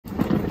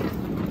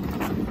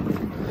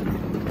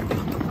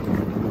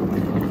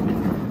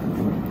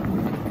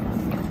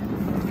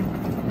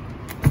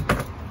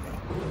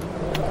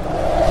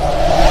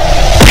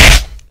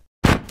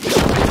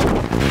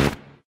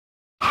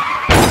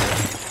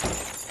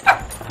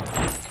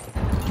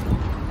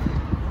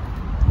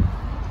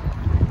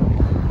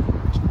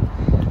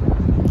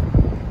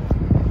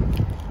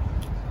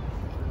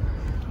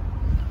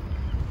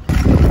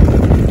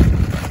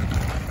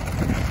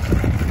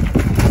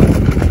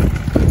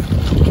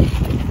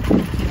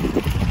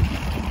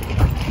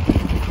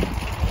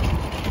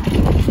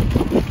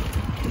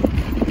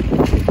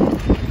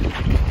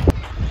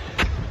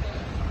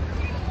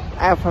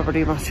Hey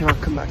everybody, Matthew,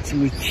 welcome back to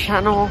my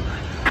channel.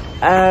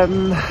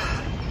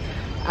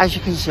 As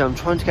you can see, I'm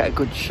trying to get a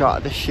good shot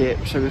of the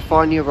ship. So we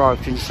finally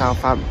arrived in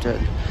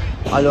Southampton.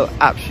 I look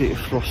absolutely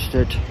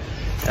flustered.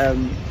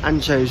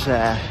 Anjo's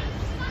there.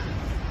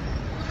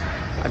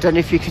 I don't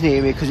know if you can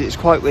hear me because it's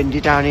quite windy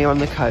down here on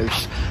the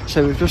coast.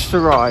 So we've just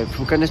arrived.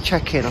 We're going to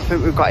check in. I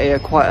think we've got here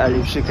quite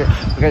early, so we're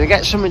going to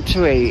get something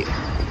to eat.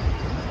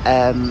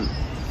 And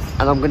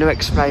I'm going to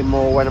explain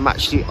more when I'm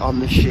actually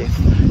on the ship.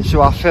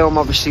 So I'll film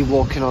obviously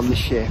walking on the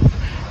ship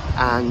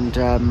and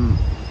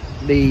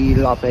the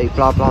lobby,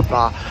 blah blah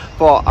blah.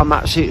 But I'm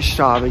absolutely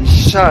starving,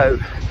 so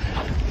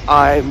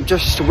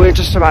we're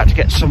just about to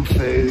get some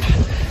food.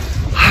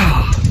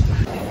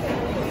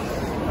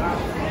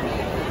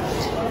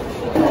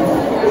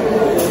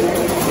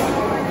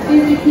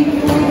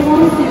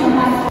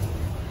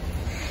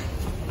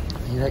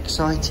 Are you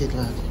excited,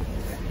 lad?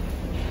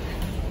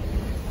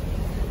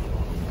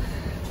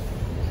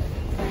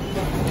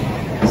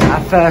 It's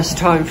our first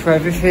time for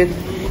everything,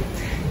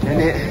 isn't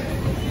it?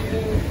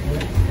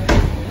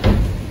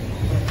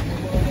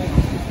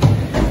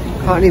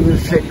 Can't even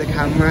flip the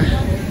camera.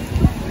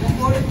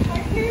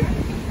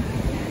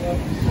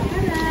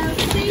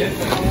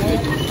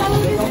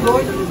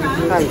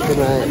 Thank you,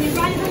 mate.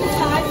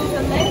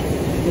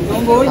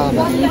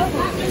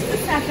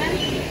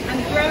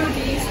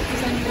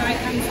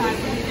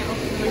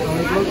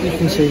 You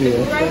can see you.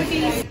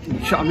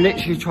 I'm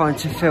literally trying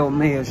to film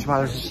me as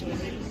well as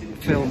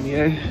film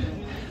you.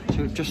 So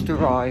we've just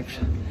arrived.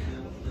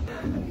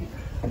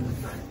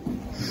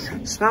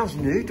 It smells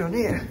new, doesn't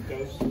it?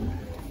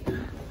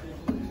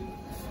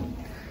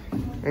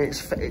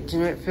 Do you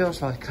know, it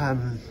feels like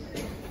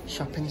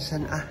shopping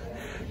centre.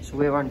 So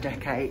we're on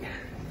deck 8.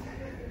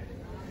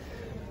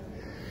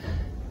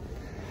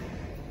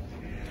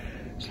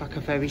 It's like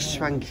a very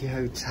swanky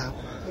hotel.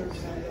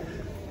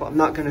 But I'm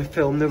not going to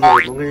film the room,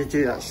 I'm going to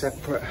do that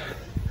separate.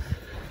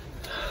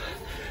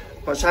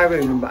 What's our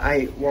room number?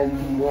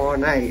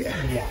 8118?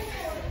 Yeah.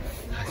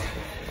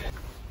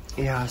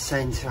 Yeah, I was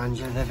saying to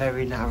Angela, they're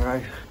very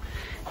narrow.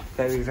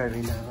 Very,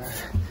 very narrow.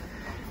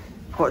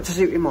 What does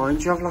it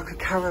remind you of? Like a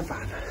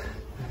caravan?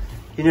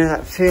 You know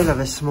that feel of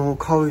a small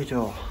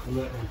corridor?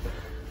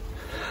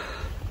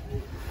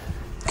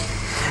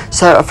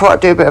 So I thought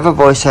I'd do a bit of a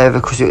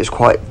voiceover because it was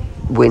quite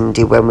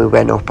windy when we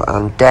went up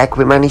on deck.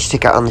 We managed to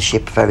get on the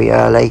ship very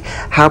early.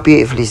 How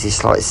beautiful is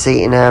this like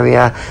seating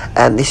area?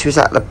 This was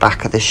at the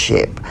back of the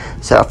ship,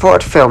 so I thought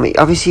I'd film it.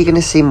 Obviously you're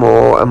going to see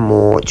more and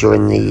more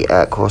during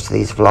the course of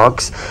these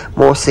vlogs.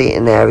 More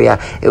seating area.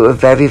 It was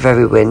very,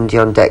 very windy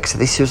on deck, so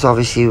this was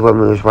obviously when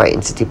we was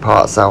waiting to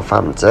depart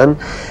Southampton.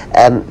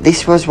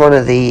 This was one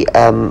of the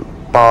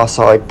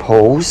barside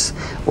pools,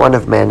 one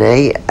of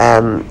many.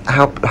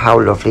 How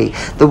lovely.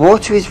 The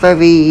water is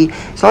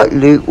it's like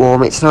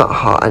lukewarm, it's not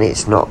hot and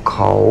it's not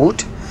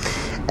cold.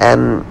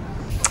 Then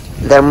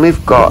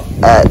we've got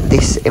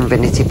this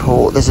infinity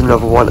pool. There's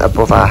another one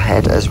above our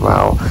head as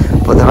well,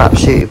 but they're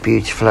absolutely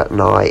beautiful at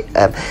night.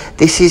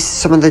 This is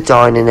some of the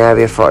dining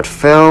area for I'd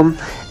film.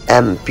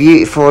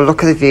 Beautiful,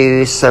 look at the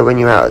views, so when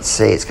you're out at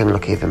sea it's going to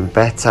look even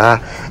better.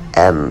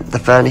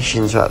 The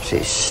furnishings are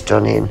absolutely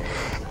stunning.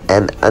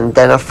 And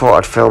then I thought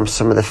I'd film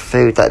some of the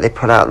food that they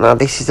put out. Now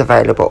this is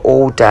available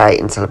all day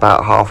until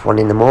about 1:30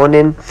 in the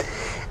morning.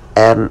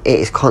 It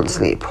is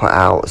constantly put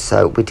out,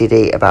 so we did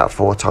eat about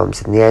 4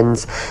 times in the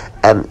end.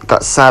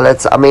 Got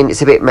salads. I mean,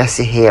 it's a bit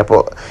messy here,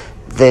 but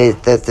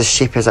the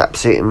ship is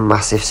absolutely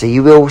massive, so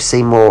you will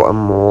see more and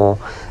more.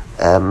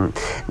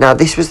 Now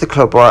this was the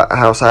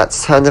clubhouse. I had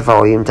to turn the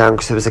volume down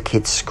because there was a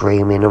kid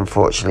screaming,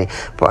 unfortunately.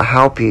 But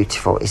how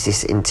beautiful is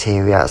this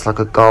interior? It's like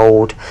a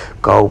gold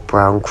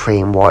brown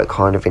cream white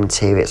kind of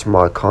interior. It's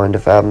my kind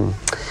of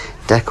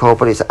decor,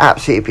 but it's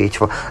absolutely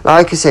beautiful.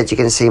 Like I said, you're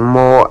going to see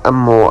more and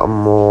more and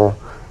more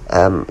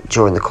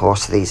during the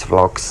course of these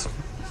vlogs.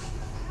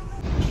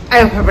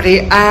 Hey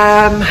everybody,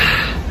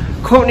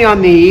 currently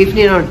on the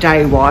evening on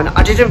day 1.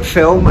 I didn't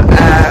film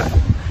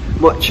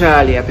much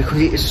earlier because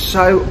it is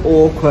so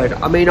awkward.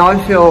 I mean, I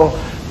feel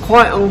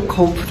quite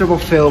uncomfortable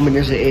filming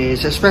as it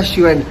is,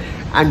 especially when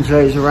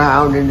Angela's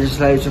around and there's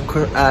loads of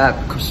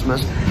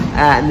customers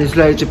and there's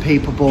loads of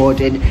people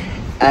boarding.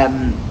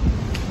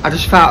 I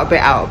just felt a bit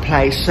out of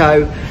place.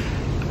 So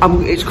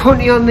it's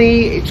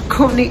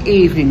currently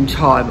evening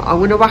time. I'm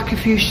going to whack a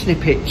few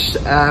snippets,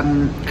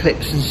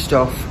 clips and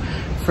stuff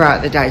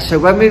throughout the day. So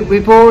when we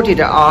boarded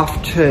at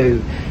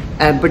 2:30,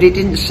 but it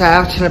didn't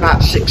sail till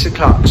about 6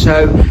 o'clock.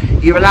 So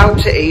you're allowed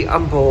to eat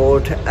on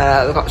board.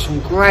 They've got some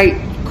great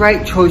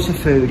choice of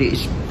food.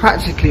 It's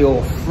practically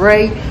all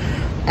free.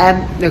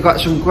 They've got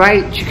some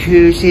great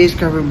jacuzzis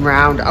going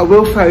round. I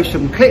will throw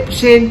some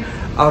clips in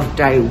of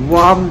day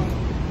 1.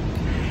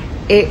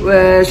 It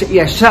was,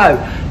 yeah, so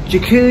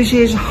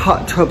jacuzzis,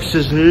 hot tubs,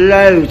 there's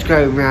loads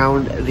going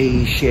round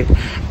the ship.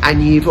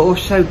 And you've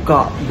also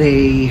got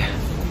the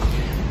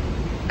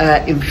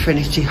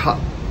infinity hot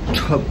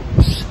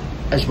tubs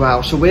as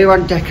well. So we're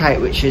on deck 8,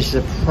 which is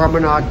the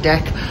promenade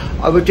deck.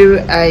 I will do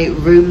a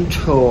room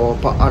tour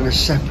but on a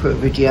separate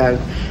video.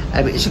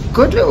 It's a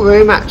good little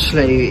room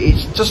actually.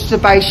 It's just a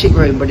basic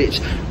room, but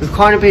we've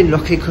kind of been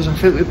lucky because I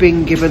think we've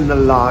been given the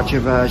larger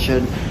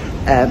version.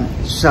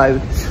 So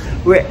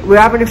we're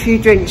having a few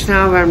drinks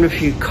now, we're having a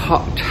few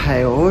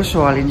cocktails,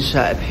 so I'll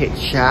insert a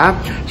picture.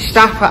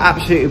 Staff are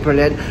absolutely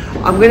brilliant.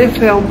 I'm going to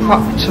film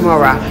proper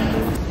tomorrow.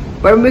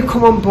 When we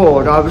come on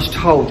board, I was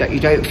told that you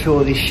don't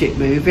feel this ship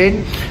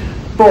moving,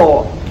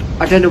 but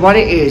I don't know what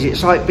it is.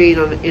 It's like being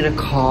in a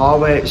car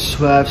where it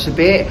swerves a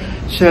bit.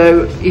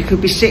 So you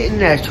could be sitting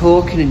there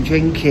talking and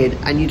drinking,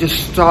 and you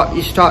start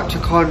to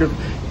kind of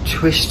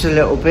twist a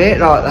little bit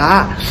like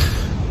that.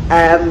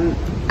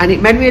 And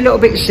it made me a little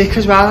bit sick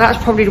as well.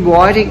 That's probably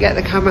why I didn't get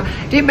the camera.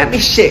 It didn't make me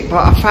sick,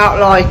 but I felt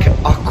like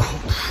I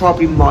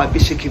probably might be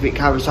sick if it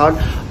carries on.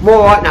 I'm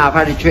all right now, I've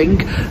had a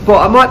drink, but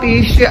I might be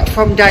used to it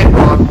from day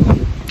one.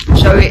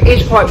 So it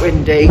is quite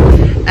windy.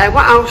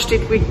 What else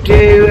did we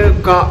do?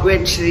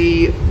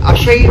 I'll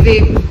show you the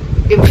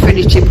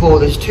infinity pool.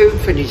 There's 2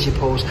 infinity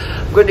pools.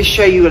 I'm going to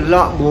show you a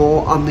lot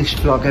more on this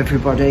vlog,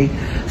 everybody.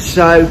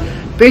 So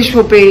this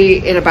will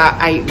be in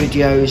about 8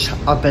 videos,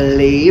 I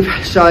believe.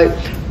 So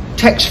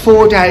takes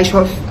 4 days.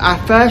 So our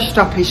first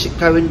stop is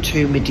going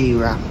to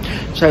Madeira.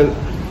 So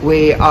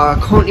we are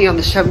currently on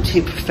the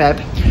 17th of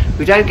Feb.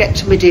 We don't get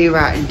to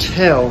Madeira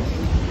until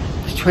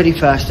the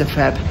 21st of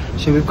Feb.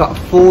 So we've got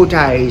 4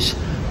 days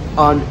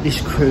on this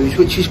cruise,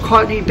 which is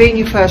quite, being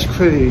your first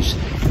cruise,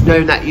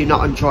 knowing that you're not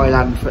on dry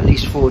land for at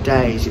least 4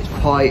 days, it's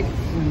quite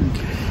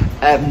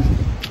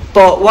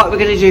but what we're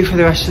going to do for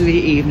the rest of the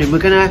evening, we're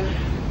gonna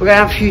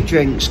have a few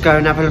drinks, go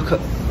and have a look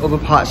at other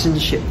parts of the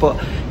ship, but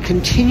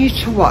continue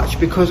to watch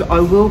because I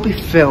will be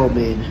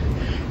filming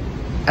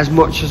as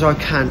much as I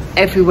can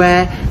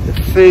everywhere, the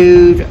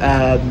food,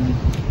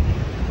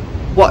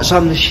 what's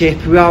on the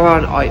ship. We are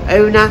on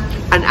Iona,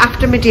 and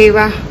after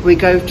Madeira we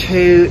go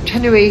to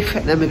Tenerife,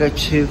 and then we go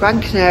to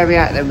Gran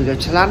Canaria, then we go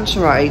to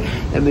Lanzarote,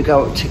 then we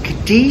go up to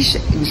Cadiz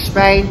in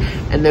Spain,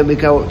 and then we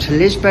go up to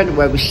Lisbon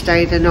where we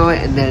stay the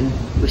night, and then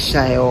we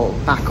sail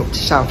back up to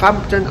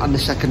Southampton on the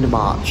 2nd of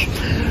March.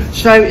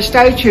 So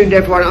stay tuned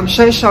everyone. I'm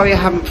so sorry I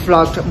haven't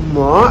vlogged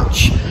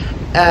much,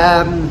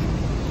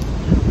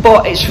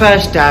 but it's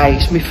first day,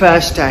 it's my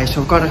first day,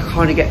 so I've got to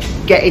kind of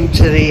get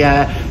into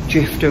the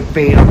drift of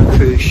being on a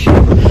cruise ship.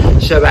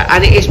 So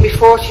and it is my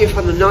 40th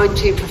on the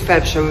 19th of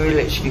Feb, so we're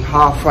literally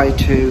halfway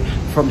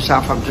from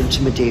Southampton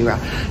to Madeira.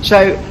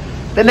 So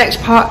the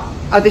next part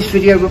of this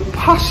video will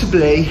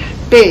possibly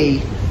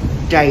be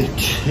day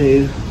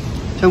 2.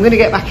 So I'm going to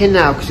get back in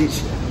now because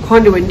it's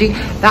kind of windy.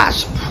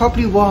 That's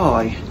probably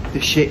why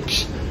the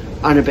ship's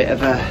on a bit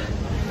of a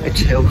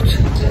tilt.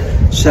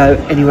 So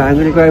anyway, I'm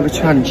going to go over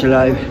to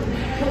Angelo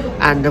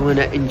and I'm going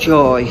to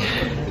enjoy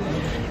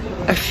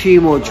a few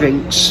more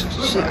drinks.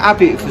 So how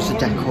beautiful is the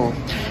decor.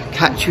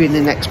 Catch you in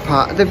the next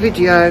part of the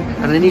video,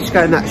 and I need to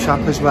go in that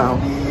shop as well.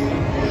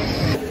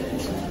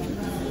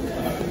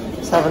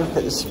 Let's have a look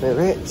at the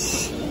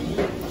spirits.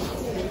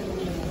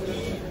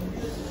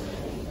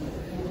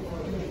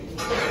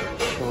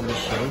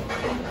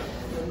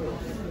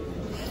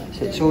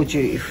 So it's all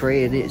duty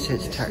free and it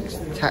says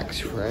tax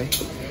free.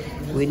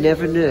 We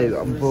never knew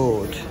on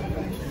board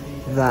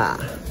that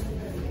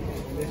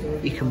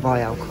you can buy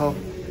alcohol.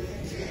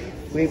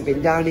 We haven't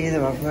been down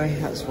either, have we?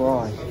 That's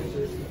why.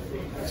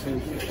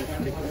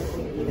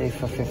 $2.50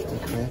 for 50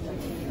 quid.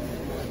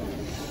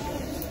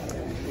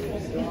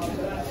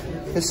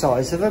 The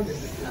size of them.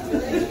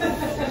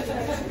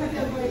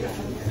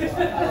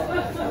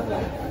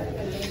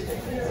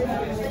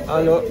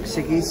 Oh look,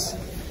 ciggies.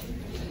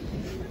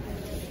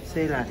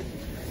 See that?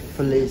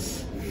 For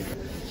Liz.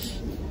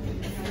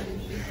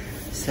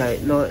 So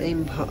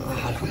 19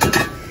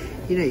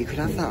 you know, you could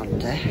have that on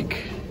deck.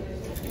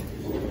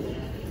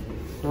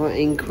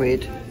 19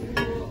 quid.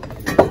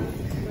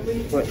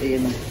 Put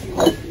in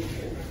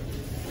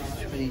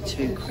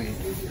 22 quid.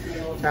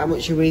 So how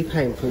much are we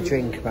paying for a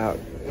drink? About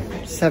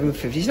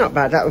 £7.50. It's not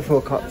bad, that was for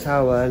a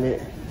cocktail, weren't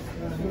it?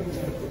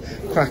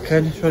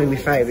 Kraken, it's one of my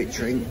favourite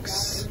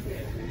drinks.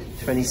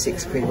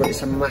 26 quid, but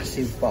it's a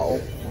massive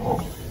bottle,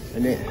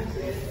 isn't it?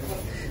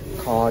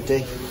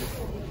 Cardi.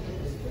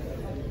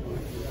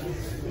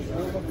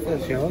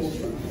 That's yours.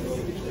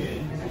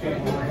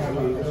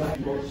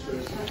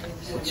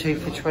 So 2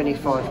 for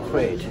 25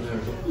 quid.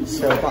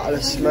 So a bottle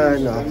of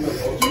Smirnoff,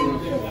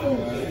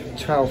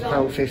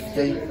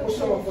 £12.50.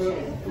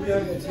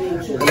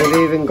 And they've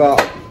even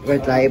got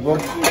Red Label.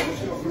 It's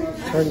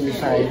one of my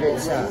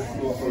favourites, that.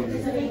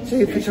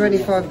 2 for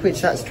 25 quid,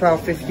 so that's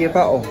 £12.50 a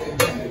bottle.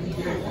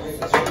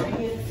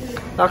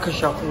 Like a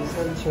shopping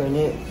centre,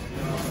 innit?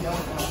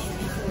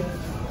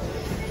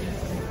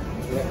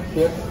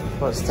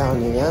 What's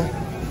down here?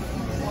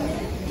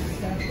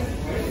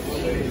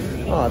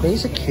 Oh,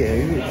 these are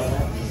cute.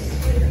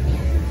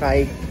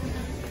 Vague.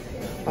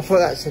 I thought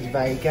that said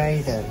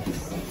Vegay then.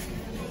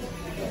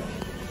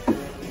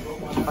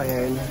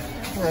 Iona.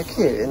 They're cute,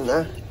 isn't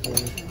they?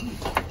 Yeah.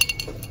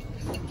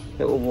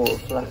 Little water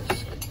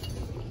flask.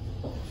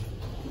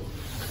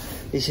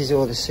 This is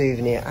all the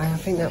souvenir. I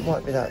think that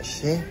might be that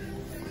shit.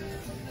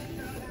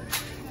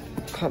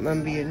 Can't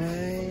remember your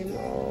name.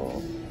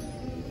 Oh,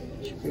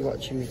 should be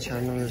watching my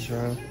channel as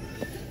well.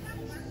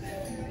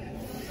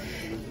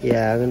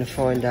 Yeah, I'm gonna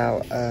find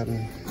out. Let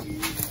me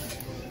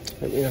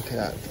look at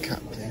that, the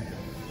captain.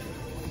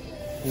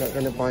 I'm not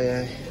gonna buy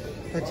a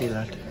hoodie,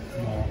 lad.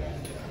 No.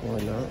 Why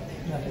not?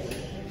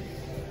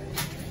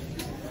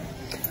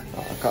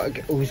 Oh, I've got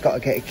to always got to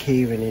get a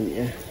key ring, ain't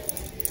you?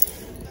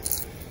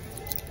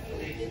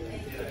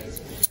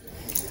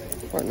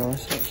 Quite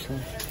nice actually.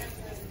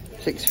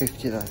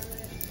 $6.50 though.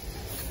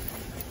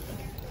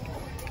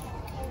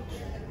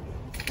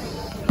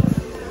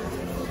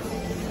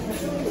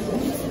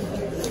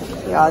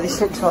 Yeah, this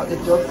looks like the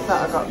duck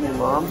that I got my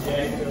mum.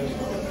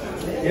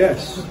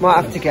 Yes. Might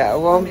have to get her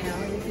one.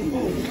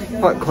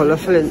 Quite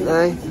colourful, isn't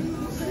they?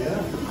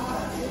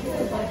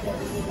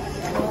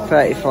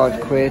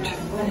 35 quid.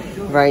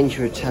 Range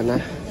for a tenner.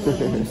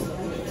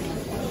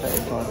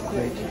 35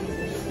 quid.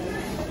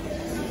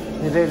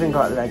 They've even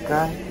got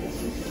Lego.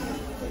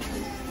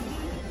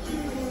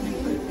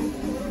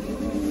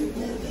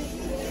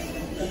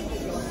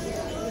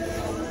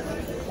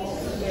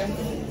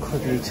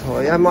 Cuddly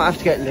toy. I might have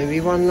to get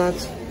Louis one,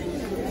 lads.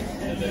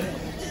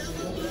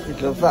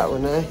 You'd love that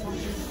one, eh?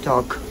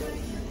 Dog.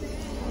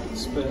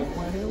 Sperm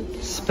whale.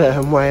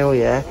 Sperm whale,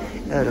 yeah.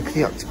 Oh, look at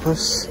the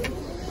octopus.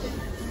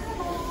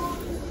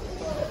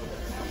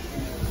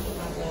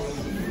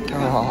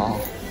 Oh.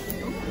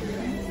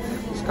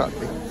 It's got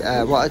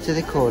the, what do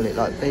they call it?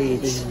 Like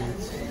beads?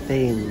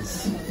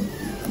 Beans.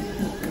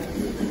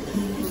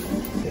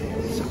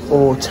 It's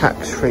all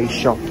tax-free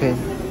shopping.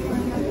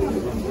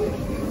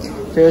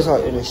 Feels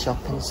like in a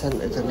shopping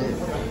centre, doesn't it?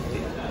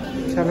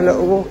 Let's have a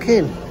little walk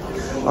in.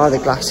 Oh, the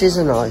glasses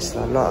are nice,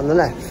 though, like on the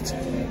left.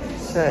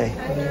 See?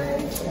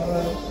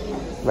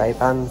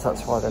 Ray-Bans,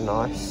 that's why they're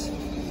nice.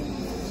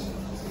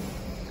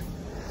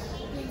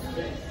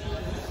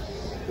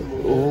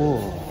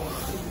 Oh,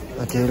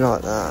 I do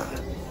like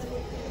that.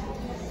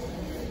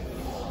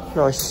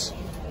 Nice.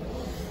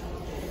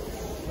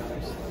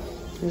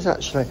 It's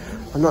actually,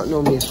 I'm not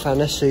normally a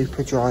fan of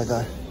Superdry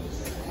though.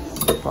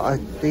 But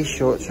these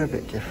shorts are a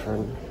bit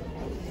different.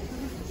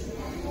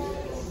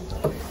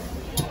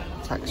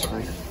 Tax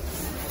free.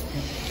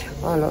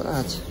 Oh, look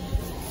at that.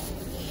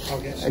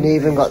 And you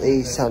even got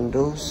these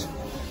sandals.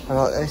 I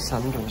like those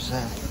sandals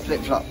there.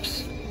 Flip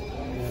flops.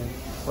 Yeah.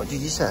 What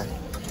did you say?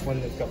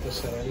 When they've got the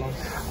sale on.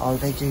 Oh,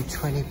 they do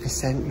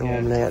 20%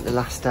 normally at the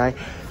last day.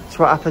 That's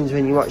what happens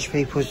when you watch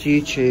people's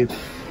YouTube.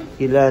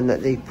 You learn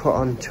that they put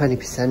on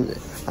 20%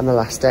 on the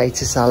last day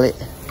to sell it.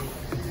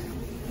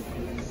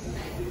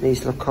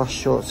 These Lacoste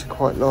shorts are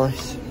quite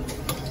nice.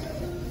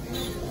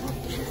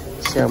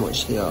 See how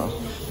much they are.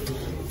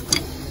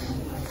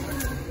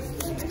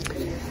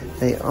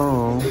 They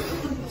are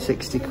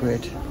 60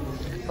 quid.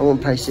 I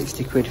won't pay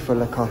 60 quid for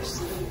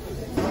Lacoste.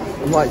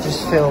 I might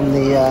just film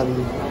the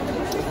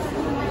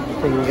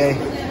thingy.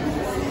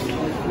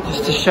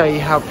 Just to show you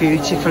how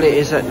beautiful it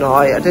is at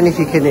night. I don't know if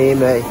you can hear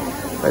me.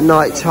 At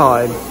night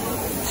time,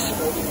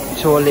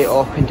 it's all lit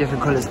up in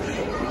different colours.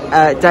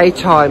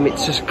 Daytime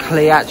it's just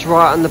clear, it's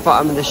right on the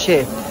bottom of the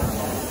ship,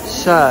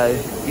 so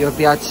you'll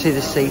be able to see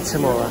the sea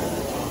tomorrow.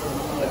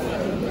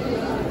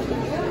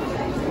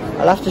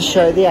 I'll have to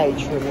show the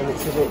atrium when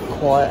it's a bit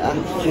quieter,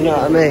 do you know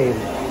what I mean?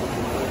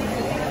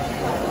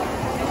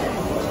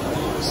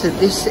 So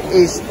this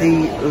is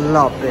the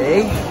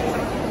lobby.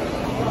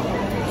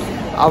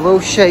 I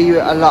will show you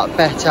it a lot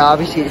better.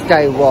 Obviously it's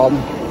day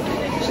one,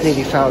 just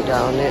nearly fell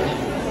down it.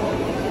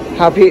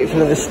 How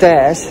beautiful are the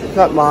stairs, it's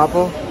like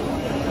marble.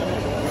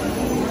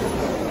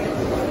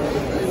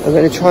 I'm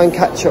going to try and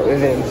catch up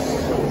with him.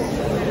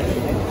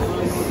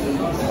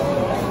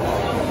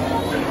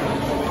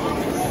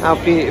 How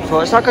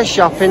beautiful. It's like a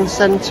shopping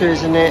centre,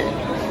 isn't it?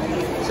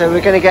 So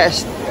we're going to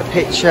get a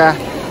picture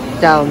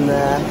down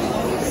there.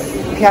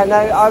 Piano,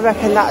 I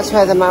reckon that's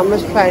where the man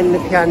was playing the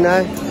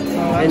piano.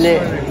 Oh, in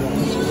it.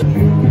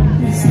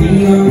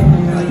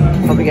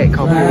 Probably get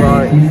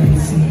copyright.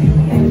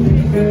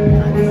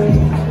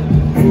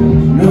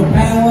 No, I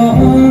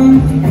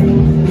won't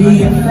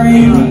be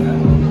afraid.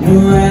 No,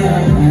 I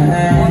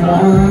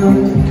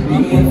won't be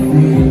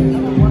afraid.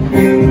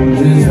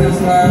 Just as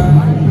long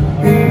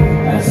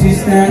as you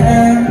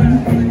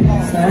stand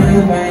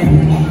by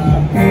me.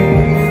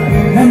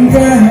 I'm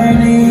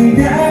turning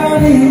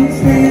down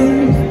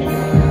instead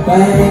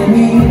by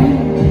me.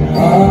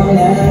 All I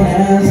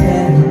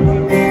stand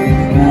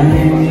by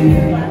me.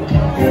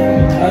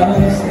 Oh,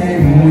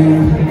 stand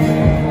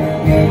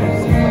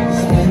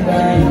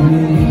by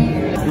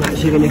me. I'm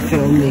actually going to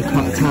film the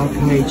cocktail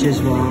page as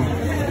well.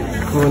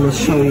 I want to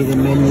show you the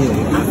menu.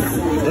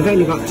 They've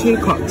only got 2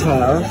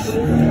 cocktails,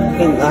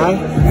 didn't they?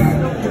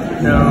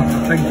 No, I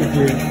think if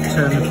you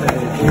turn the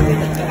page.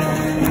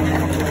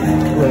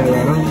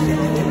 Where else?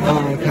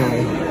 Oh, okay.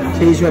 So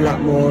these are a lot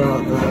more,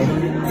 aren't they?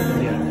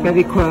 Yeah.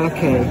 Very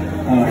quirky. I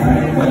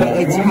bet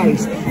they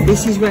taste.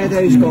 This is where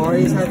those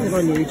guys had them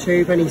on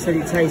YouTube and he said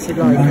it tasted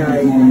like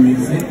a,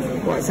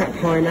 what's that,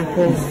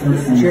 pineapple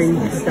drink,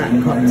 that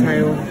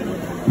cocktail.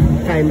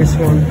 famous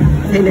one,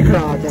 pina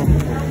colada.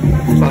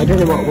 But I don't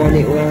know what one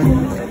it was.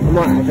 I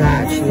might have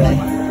that actually.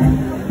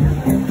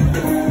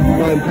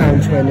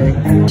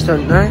 £9.20. Just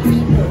don't know.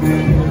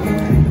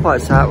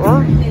 What's that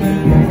one?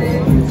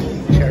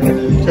 Cherry.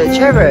 Is it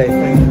cherry?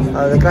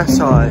 Oh, the glass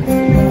eye.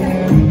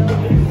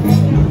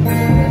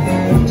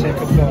 Take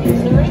a photo.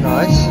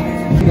 Nice.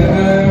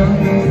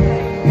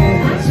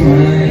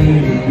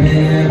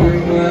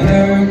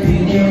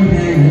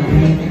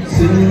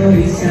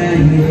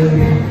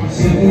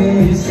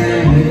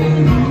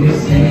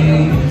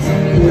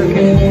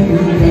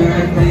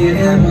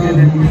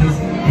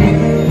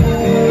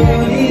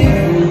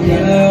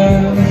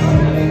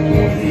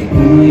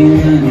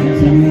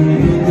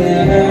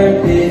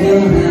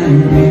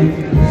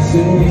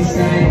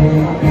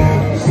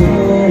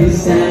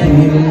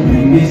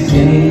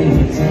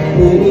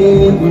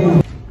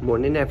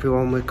 Morning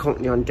everyone, we're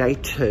currently on day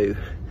 2.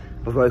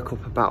 I woke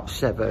up about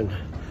 7.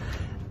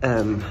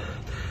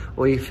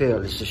 All you feel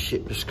is the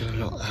ship just going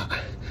like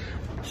that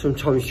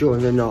sometimes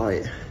during the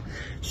night.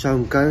 So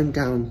I'm going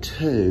down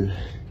to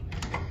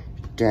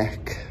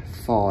deck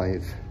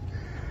 5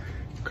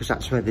 because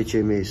that's where the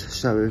gym is.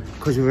 So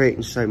because we're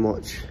eating so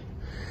much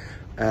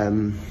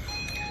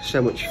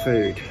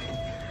food,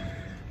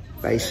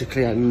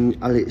 basically I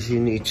literally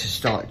need to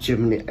start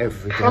gymming it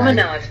every day.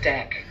 Promenade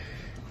deck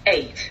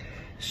 8.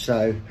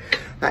 So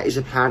that is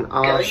a plan.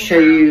 I'll show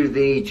you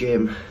the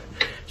gym.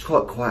 It's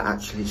quite quiet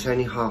actually, it's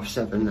only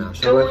 7:30 now.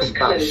 So I woke up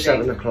about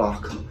 7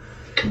 o'clock.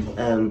 But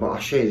I'll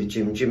show you the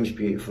gym. Gym's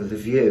beautiful, the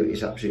view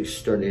is absolutely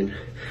stunning.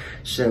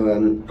 So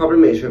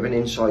problem is with an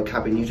inside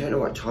cabin, you don't know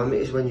what time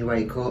it is when you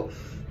wake up.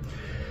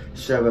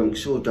 So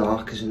it's all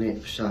dark, isn't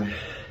it? So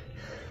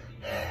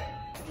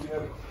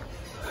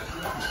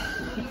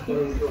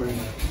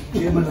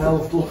Gym and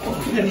health.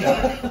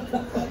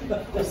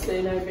 Just so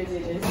you know, busy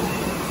it is.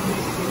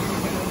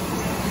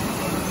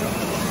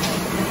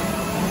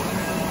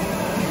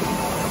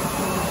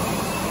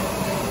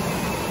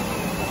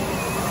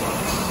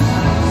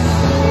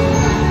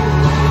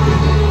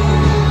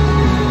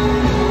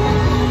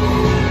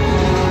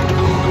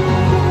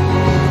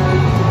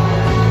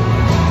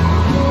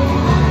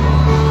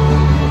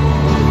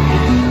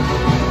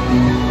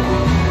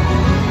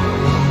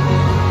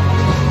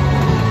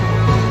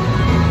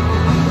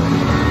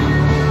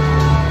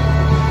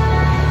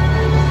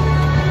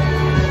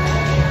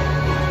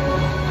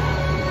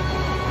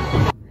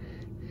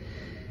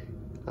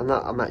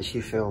 I'm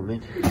actually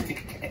filming.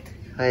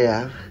 I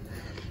am.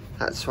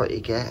 That's what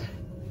you get.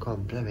 Go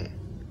on, blow it.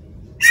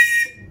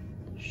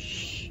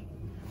 Shh.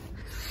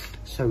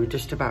 So we're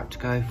just about to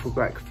go for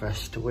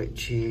breakfast,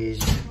 which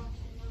is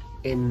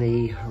in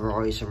the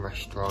Horizon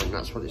restaurant.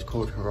 That's what it's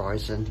called,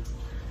 Horizon.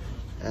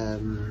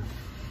 You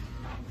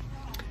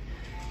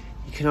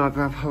can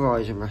either have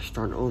Horizon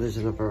restaurant or there's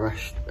another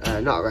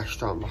restaurant, not a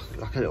restaurant,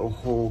 like a little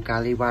hall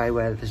galleyway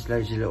where there's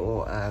loads of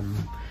little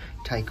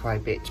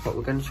takeaway bits, but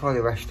we're going to try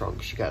the restaurant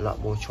because you get a lot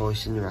more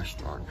choice in the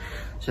restaurant.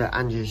 So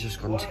Andrew's just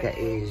going to get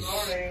his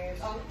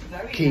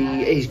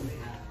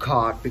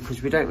card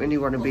because we don't really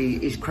want to be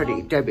his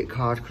credit debit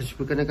card because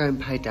we're going to go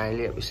and pay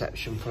daily at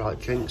reception for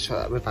like drinks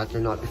that we've had the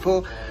night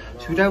before,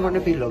 so we don't want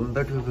to be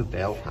lumbered with a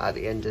bill at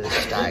the end of the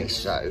stay.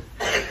 So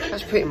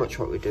that's pretty much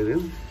what we're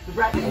doing.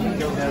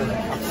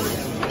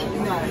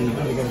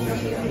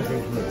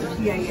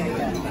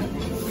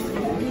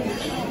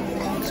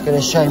 It's going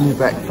to show me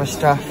breakfast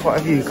stuff. What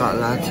have you got,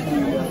 lad?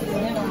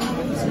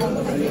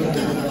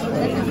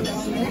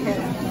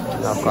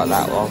 I've got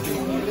that one.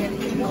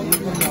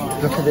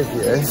 Look at the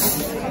view.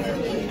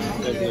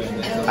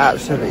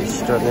 Absolutely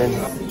stunning.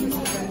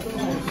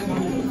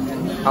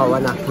 Oh,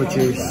 an apple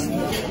juice.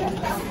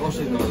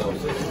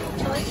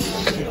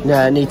 No,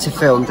 I need to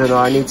film, don't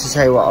I? I need to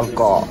say what I've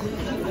got.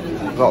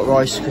 I've got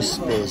Rice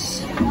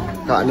Krispies.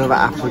 Got another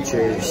apple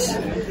juice.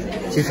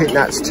 Do you think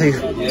that's too...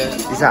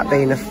 Is that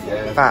being a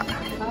fat...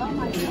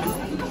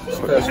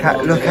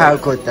 Look how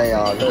good they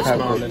are, look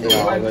how good they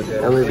are.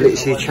 And we've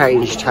literally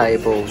changed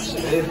tables.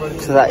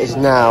 So that is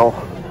now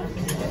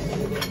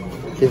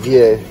the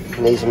view.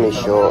 And these are my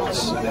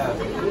shorts.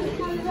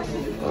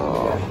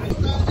 Oh.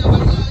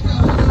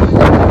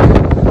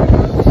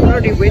 It's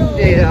bloody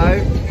windy though,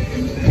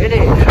 isn't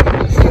it?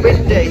 It's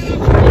windy.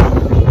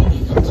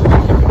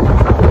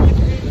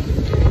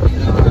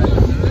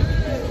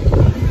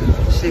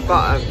 See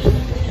bottom.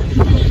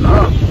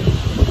 Oh.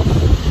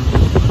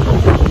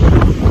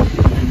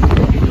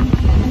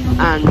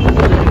 And I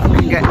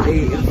can get the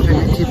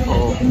infinity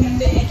pool.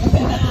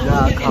 No,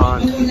 I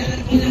can't.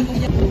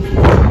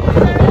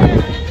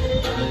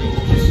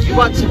 You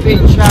want a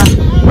picture?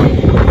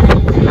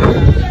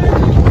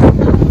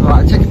 Right,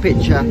 I'll take a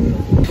picture.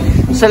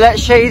 So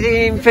let's show you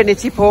the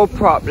infinity pool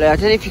properly. I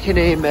don't know if you can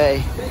hear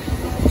me.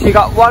 So you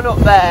got one up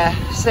there,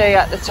 see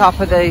at the top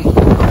of the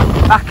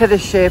back of the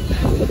ship,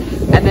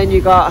 and then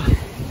you got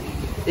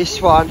this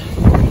one.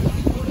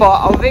 But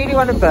I really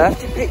want a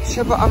birthday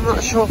picture, but I'm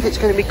not sure if it's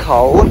going to be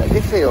cold. Let me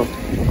feel.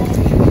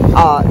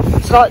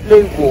 It's like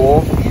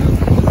lukewarm.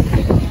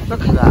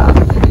 Look at that.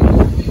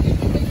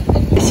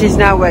 This is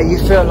now where you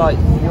feel like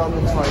you're on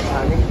the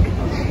Titanic.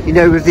 You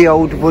know, with the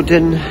old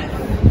wooden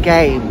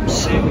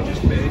games.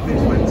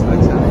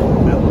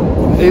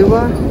 Who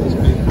were?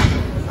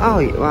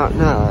 Oh, well,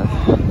 no. I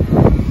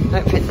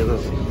don't think they were.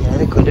 Yeah,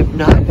 they could have.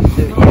 No.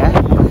 Yeah.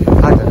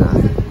 I don't know.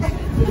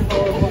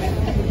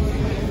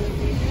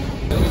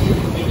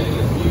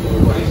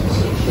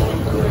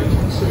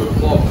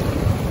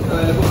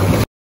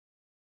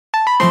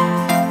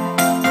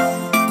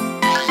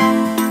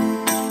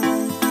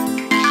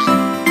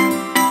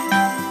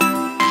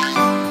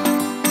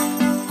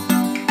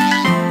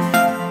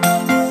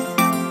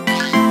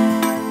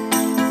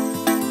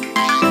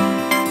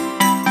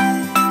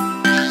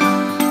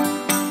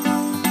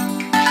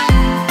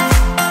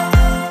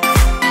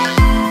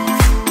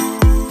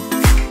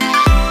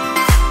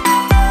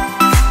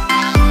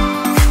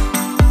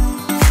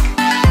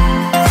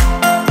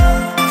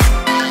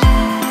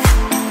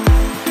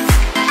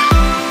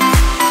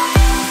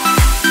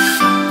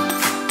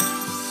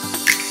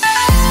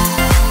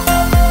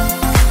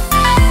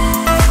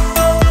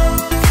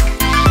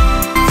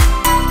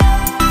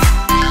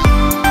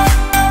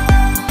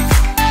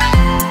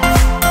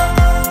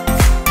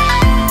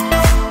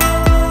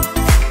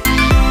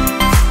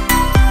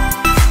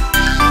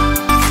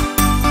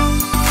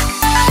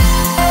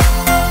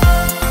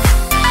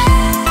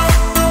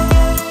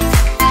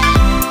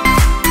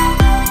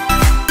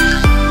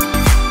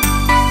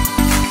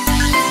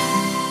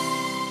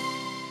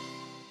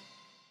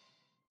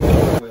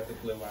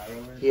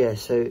 Yeah,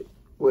 so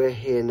we're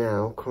here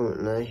now,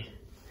 currently.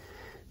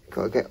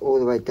 Got to get all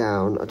the way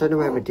down. I don't know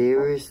where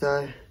Madeira is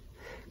though.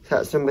 So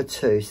that's number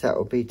 2, so that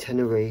will be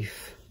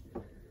Tenerife.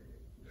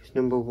 It's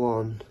number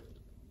 1.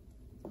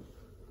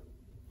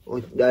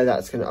 Or, no,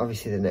 that's going to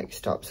obviously the next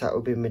stop, so that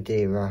will be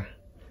Madeira.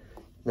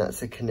 And that's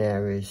the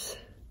Canaries.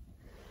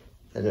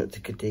 Then up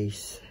to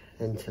Cadiz,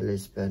 then to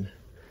Lisbon,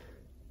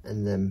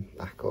 and then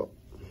back up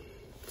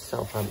to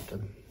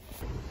Southampton.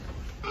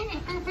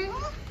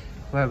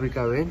 Where are we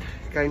going?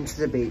 Going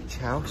to the beach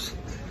house.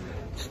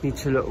 Just need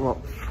to look what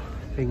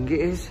thing it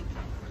is.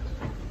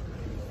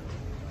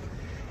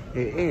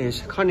 It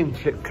is. I can't even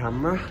flip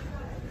camera.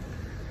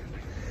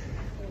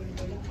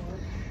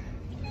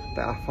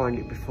 But I'll find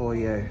it before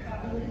you.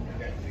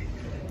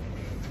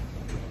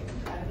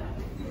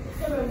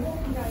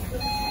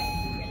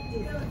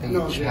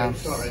 Beach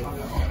house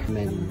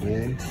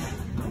menu.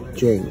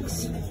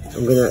 Drinks.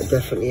 I'm gonna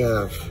definitely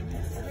have.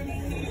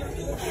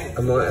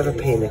 I might have a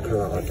pina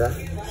colada.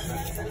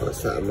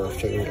 What's that on my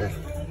finger?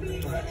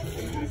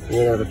 I'm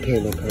gonna have a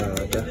pina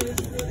colada.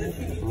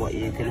 And what are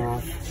you gonna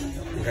have?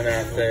 I'm gonna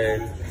have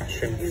the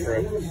passion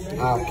fruit.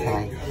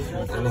 Okay.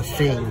 And I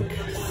think,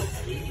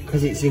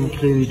 because it's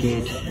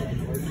included,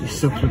 the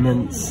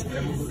supplements,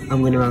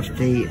 I'm gonna have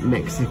the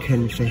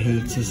Mexican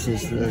fajita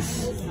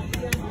sizzlers.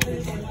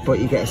 But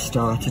you get a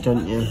starter,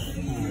 don't you?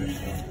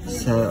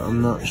 So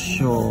I'm not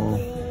sure.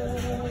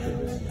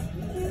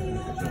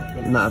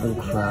 I'm not having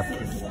crab.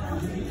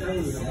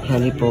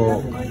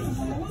 Hellebore.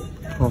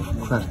 Puff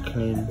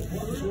crackling,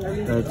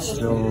 red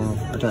slaw.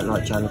 I don't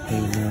like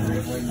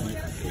jalapenos.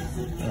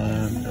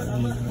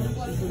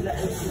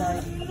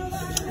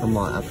 I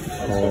might have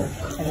pork.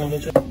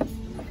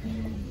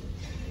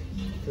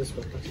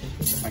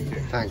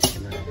 Thank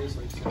you, man.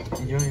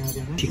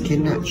 Chicken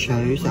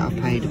nachos that I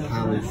paid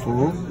 £1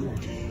 for,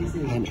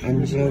 and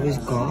Angela has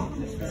got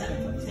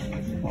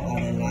what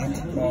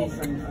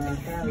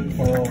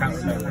I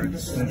had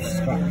with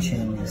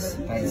scratchings,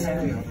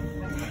 basically.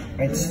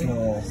 Red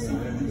slaw. I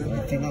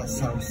think that's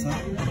salsa.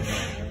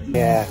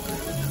 Yeah.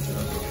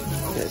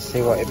 Let's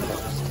see what it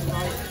costs.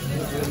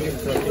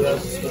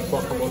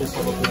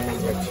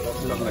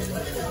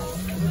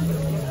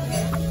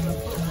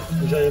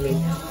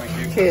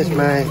 Cheers,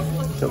 mate.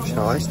 Looks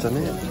nice, doesn't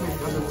it?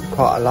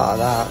 Quite a lot of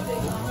that.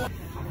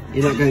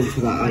 You're not going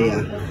for that, are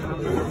you?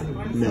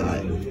 No.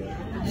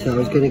 So I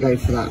was going to go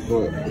for that,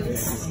 but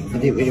I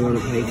didn't really want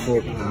to pay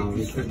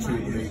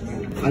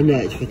 £4. I know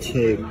it's for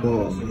 2,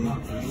 but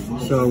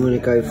so I'm going to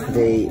go for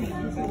the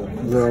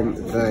rum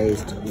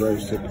glazed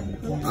roasted.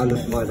 I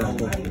love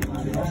pineapple.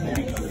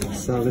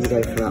 So I'm going to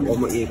go for that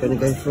one. What are you going to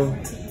go for?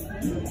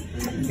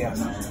 Yeah.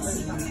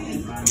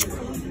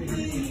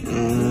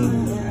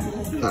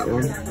 That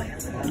one.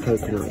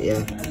 Coconut,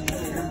 yeah.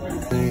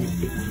 Okay.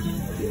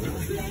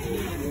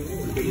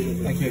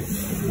 Thank you.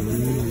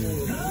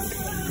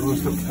 I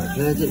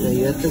didn't know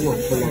you had the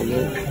waffle on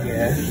it.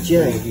 Yeah. Did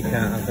you? You can't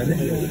have any.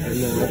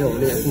 No, I don't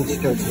want it. I can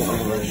just go to the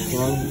Irish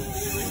one.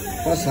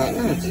 What's that,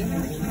 lad?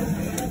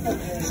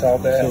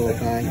 Sorbet.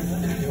 Sorbet.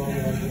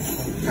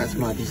 That's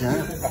my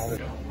dessert.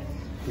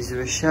 Is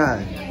there a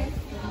show?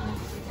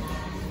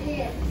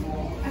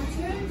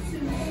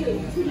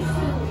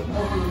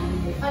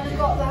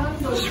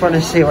 Just want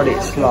to see what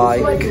it's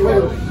like.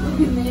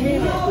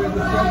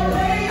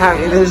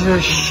 Apparently there's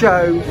a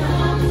show.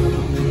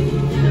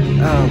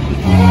 Oh.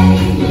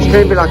 It's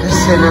going to be like a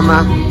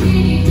cinema.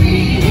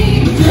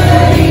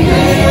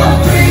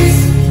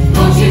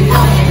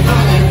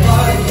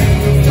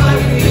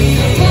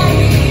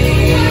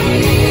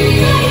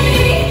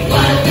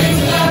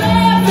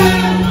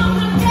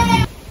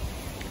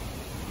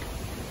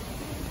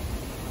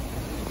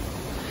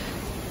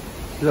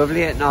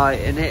 Lovely at night,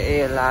 isn't it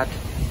here, lad?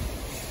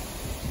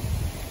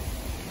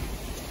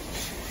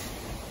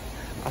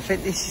 I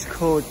think this is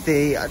called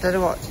the, I don't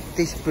know what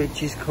this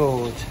bridge is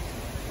called.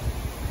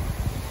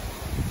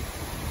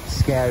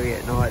 Scary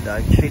at night though.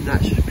 I think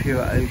that's just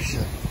pure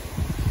ocean.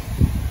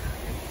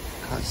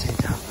 Can't see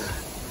down there.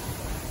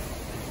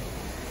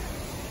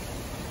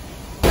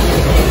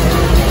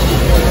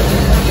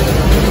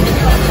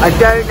 I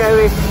don't know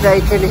if they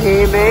can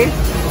hear me.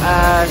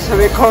 So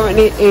we're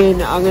currently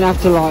in, I'm gonna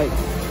have to like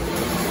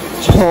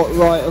talk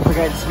right up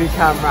against my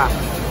camera.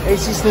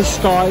 This is the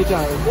Sky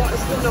Dome. What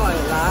is the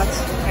night, lads?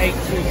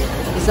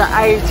 80s. It's the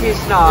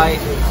 80s night.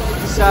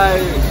 So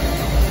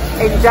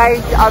in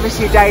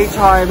obviously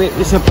daytime it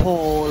was a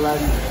pool,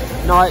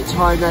 and night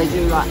time they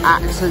do like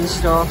acts and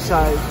stuff.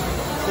 So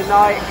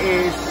tonight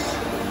is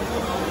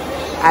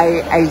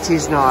a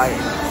 80s night.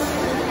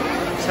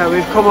 So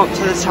we've come up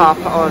to the top.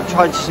 I'm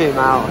trying to zoom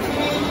out,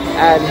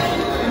 and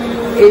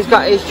he's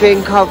got his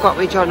drink. I've got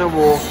my Johnny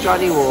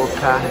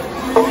Walker.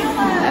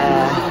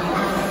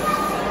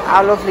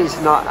 How lovely is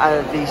not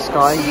the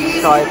Sky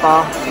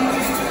Bar?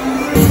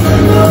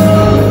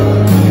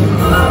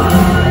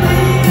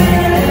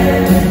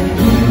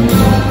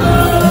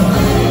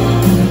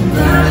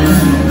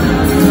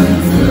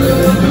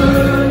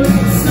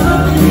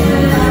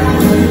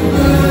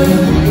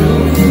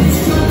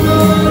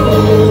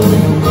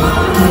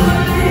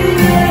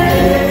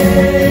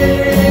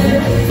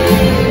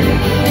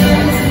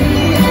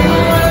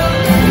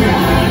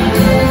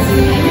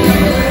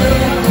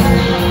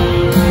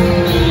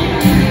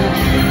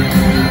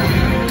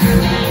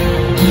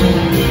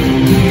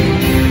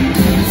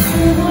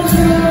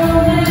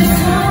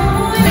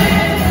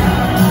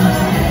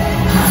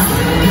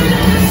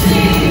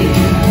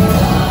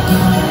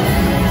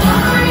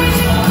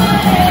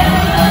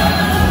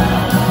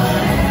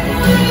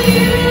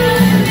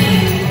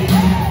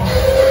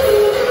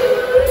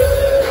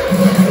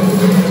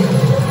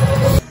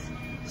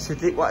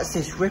 What's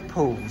this?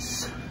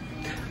 Ripples.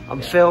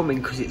 I'm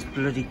filming because it's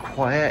bloody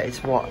quiet.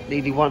 It's what,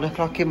 nearly 1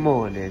 o'clock in the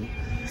morning.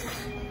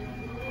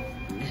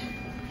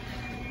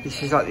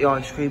 This is like the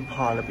ice cream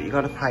parlour, but you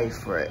got to pay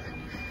for it.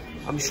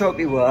 I'm sure it'll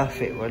be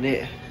worth it, won't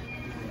it?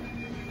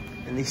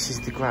 And this is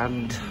the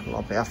grand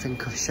lobby. I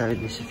think I've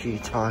shown this a few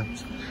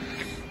times.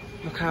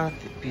 Look how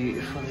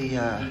beautiful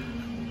the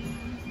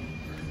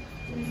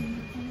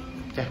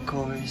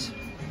decor is.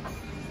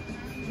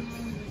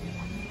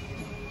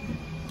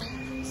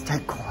 It's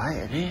dead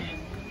quiet, isn't it?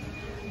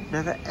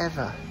 Never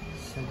ever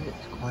said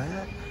it's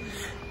quiet.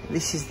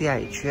 This is the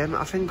atrium.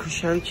 I think I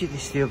showed you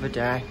this the other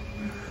day.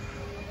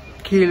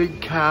 Keel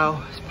and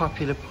Cow, it's a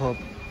popular pub.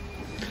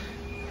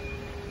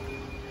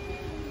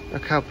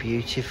 Look how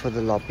beautiful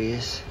the lobby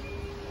is.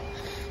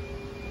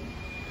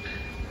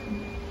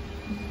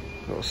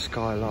 Little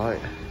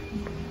skylight.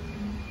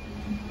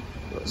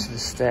 Lots of the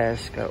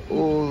stairs go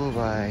all the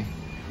way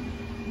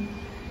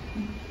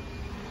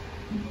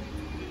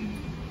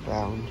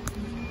down.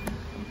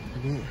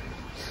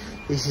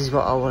 This is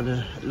what I want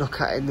to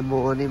look at in the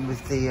morning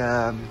with the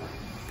I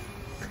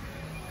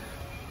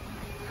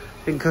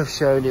think I've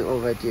shown it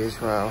already as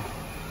well.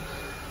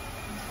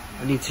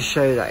 I need to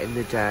show that in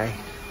the day.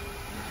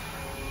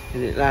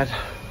 Isn't it, lad?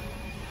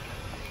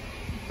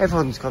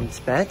 Everyone's gone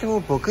to bed. They're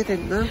all buggered,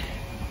 aren't they?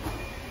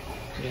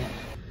 Yeah.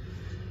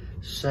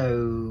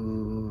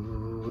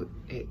 So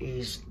it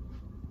is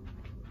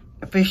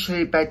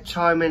officially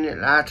bedtime, isn't it,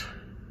 lad?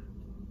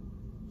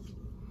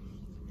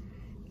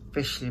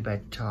 Officially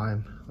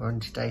bedtime. We're on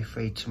to day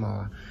 3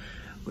 tomorrow,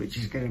 which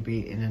is going to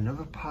be in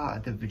another part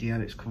of the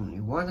video. It's currently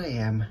 1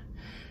 AM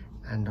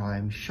and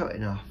I'm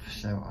shutting off,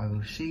 so I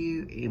will see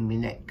you in my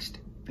next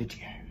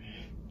video.